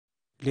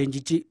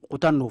Leenjichi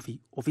Kutannoo fi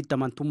ofitti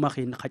amanummaa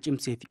keenya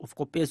cimsee fi of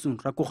qopheessuun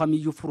rakkoo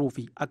kamiyyuu furuu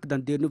fi akka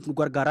dandeenyuuf nu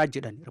gargaaraa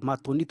jedhan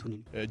hirmaattonni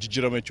tuni.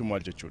 Jijjiirama jechuun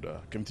maal jechuudha?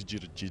 Akkamitti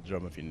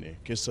jijjiirama finne?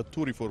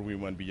 Keessattuu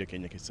riiformiiwwan biyya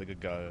keenya keessa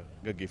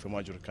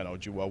gaggeeffamaa jiru kana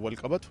hojii waan wal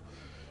qabatu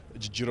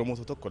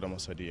jijjiiramoota tokko lama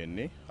sadii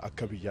jennee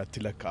akka biyyaatti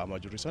lakkaa'amaa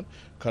jiru san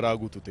karaa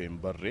guutuu ta'een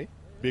barree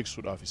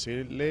beeksuudhaaf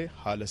illee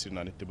haala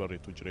sirnaan itti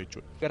barreetu jira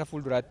jechuudha. Gara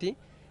fuulduraatti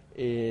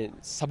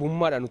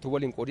sabummaadhaan utuu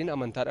waliin qoodin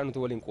amantaadhaan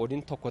utuu waliin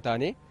qoodin tokko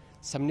taanee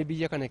sabni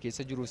biyya kana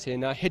keessa jiru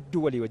seenaa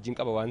hedduu walii wajjin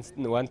qaba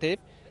waan ta'eef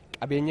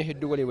qabeenya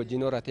hedduu walii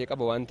wajjin horatee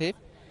qaba waan ta'eef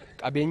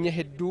qabeenya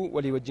hedduu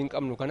walii wajjin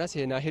qabnu kana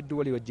seenaa hedduu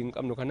walii wajjin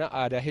qabnu kana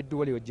aadaa hedduu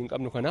walii wajjin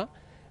qabnu kana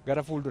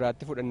gara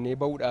fuulduraatti fudhannee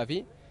bahuudhaa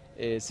fi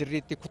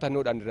sirriitti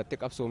kutannoodhaan irratti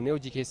qabsoomnee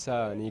hojii keessa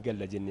ni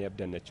galla jennee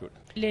abdanna jechuudha.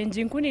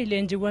 Leenjiin kun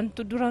leenjiiwwan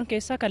duraan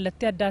keessaa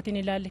kallattii addaatiin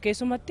ilaalle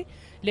keessumatti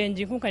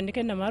leenjiin kun kan inni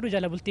kennamaa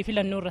jala bultii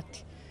filannoo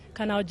irratti.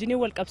 Kana wajjin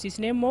wal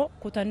qabsiisnee immoo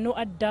kutannoo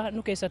addaa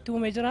nu keessatti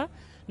uumee jira.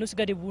 Nus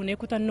gadi buunee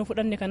kutannoo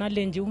fudhanne kanaan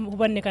leenjii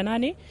hubanne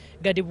kanaan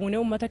gadi buunee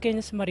uummata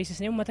keenyas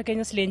mariisisnee uummata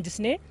keenyas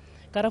leenjisnee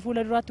gara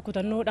fuula duraatti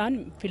kutannoodhaan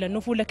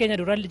filannoo fuula keenya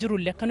dura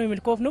jirullee akka nu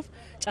milkoofnuuf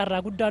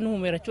carraa guddaa nu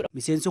uumeera jechuudha.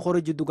 Miseensi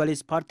horii jiddu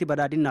galeessa paartii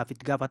badhaadhinaaf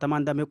itti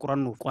gaafatamaan damee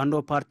qorannoof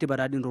qo'annoo paartii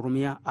badhaadhin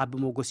Oromiyaa Abbi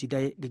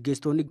Mogosida'ee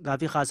gaggeessitoonni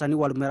gaafii kaasanii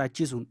wal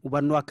marachiisuun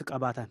hubannoo akka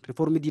qabaatan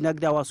riiformii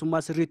dinagdee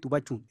hawaasummaa sirriitti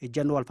hubachuun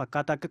ejjannoo wal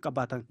fakkaataa akka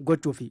qabaatan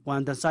gochuu fi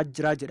waan dansaa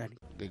jiraa jedhani.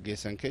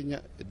 Gaggeessan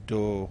keenya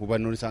iddoo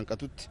hubannoon isaan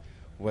qatutti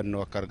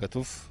hubannoo akka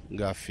argatuuf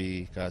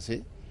gaaffii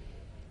kaasee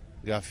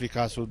gaaffii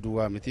kaasuu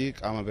duwwaa miti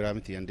qaama biraa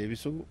miti yan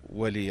deebisu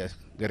walii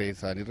garee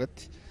isaanii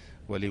irratti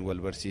waliin wal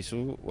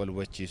barsiisuu wal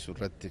hubachiisuu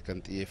irratti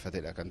kan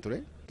xiyyeeffatedha kan ture.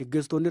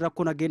 Gaggeessitoonni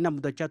rakkoo nageenyaa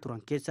mudachaa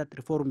turan keessatti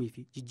riiformii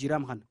fi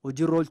jijjiirama kana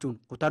hojiirra oolchuun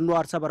kutannoo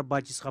aarsaa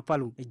barbaachisu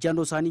kaffaluun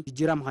ejjannoo isaanii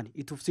jijjiirama kana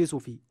itti fufsiisuu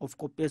fi of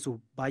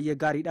qopheessuuf baay'ee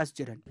gaariidhaas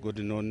jedhan.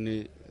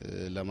 Godinoonni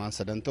lamaan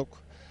sadan tokko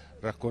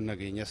rakkoon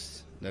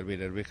nageenyas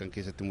darbee kan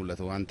keessatti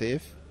mul'atu waan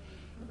ta'eef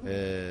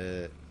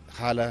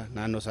haala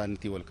naannoo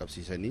isaaniitiin wal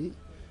qabsiisanii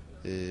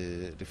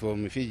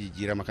riiformii fi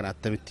jijjiirama kana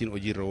akkamittiin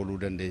hojiirra ooluu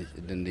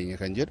dandeenya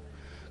kan jedhu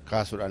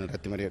kaasuudhaan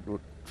irratti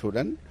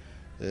mari'achuudhaan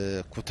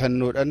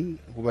kutannoodhaan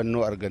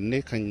hubannoo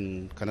argannee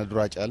kana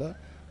duraa caalaa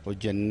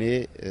hojjannee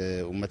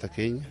uummata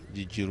keenya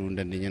jijjiiruu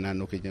dandeenya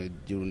naannoo keenya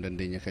jijjiiruu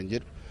dandeenya kan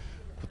jedhu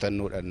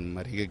kutannoodhaan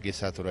marii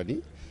gaggeessaa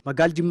turanii.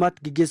 Magaalaa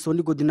Jimmaatti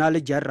gaggeessitoonni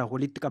godinaalee jaarraa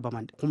walitti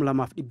qabaman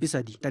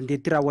 2300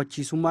 dandeettii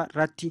raawwachiisummaa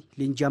irratti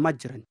leenji'amaa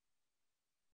jiran.